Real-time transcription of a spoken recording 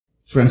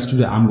Friends,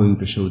 today I'm going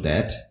to show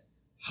that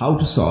how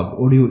to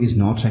solve audio is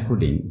not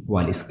recording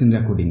while screen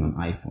recording on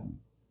iPhone.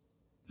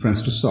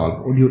 Friends, to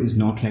solve audio is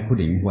not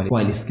recording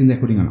while screen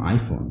recording on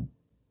iPhone.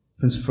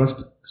 Friends,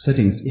 first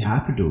settings you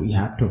have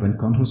to open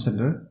Control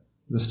Center.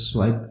 Just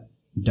swipe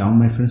down,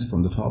 my friends,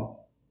 from the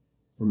top,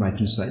 from right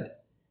hand side.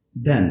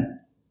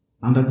 Then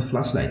under the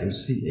flashlight you'll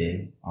see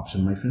a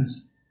option, my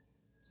friends.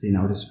 See,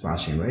 now it is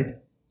flashing, right?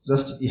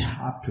 Just you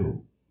have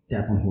to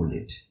tap and hold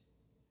it.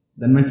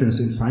 Then, my friends,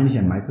 you'll find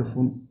here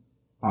microphone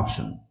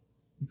option.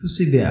 If you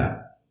see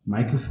there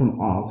microphone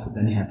off,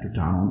 then you have to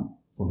turn on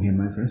from here,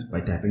 my friends, by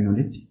tapping on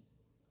it.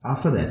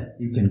 After that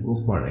you can go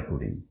for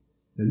recording.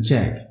 Then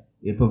check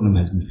if problem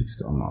has been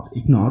fixed or not.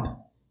 If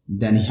not,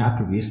 then you have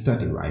to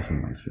restart your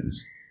iPhone, my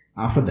friends.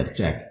 After that,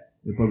 check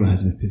if problem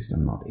has been fixed or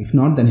not. If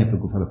not, then you have to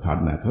go for the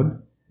third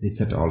method,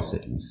 reset all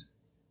settings.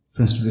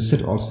 Friends, to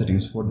reset all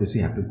settings, for this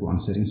you have to go on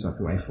settings of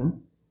your iPhone.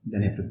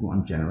 Then you have to go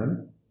on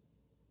general.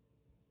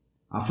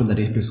 After that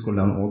you have to scroll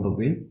down all the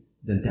way.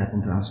 Then tap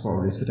on transfer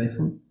or reset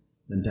iPhone.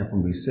 Then tap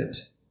on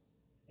reset.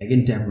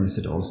 Again tap on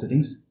reset all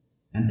settings.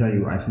 Enter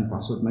your iPhone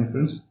password, my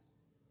friends.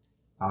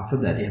 After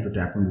that you have to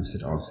tap on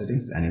reset all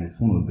settings and your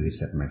phone will be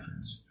reset, my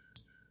friends.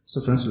 So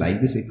friends, like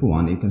this, if you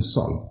want, you can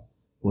solve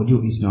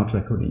audio is not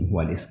recording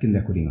while screen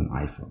recording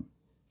on iPhone.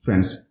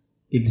 Friends,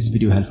 if this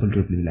video helpful to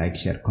you, please like,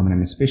 share, comment,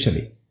 and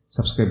especially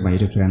subscribe my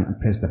YouTube channel and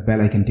press the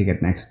bell icon to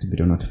get next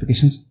video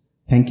notifications.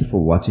 Thank you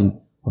for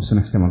watching. Hope so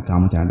next time I'll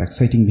come with another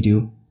exciting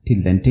video.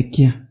 Till then, take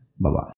care. Bye bye.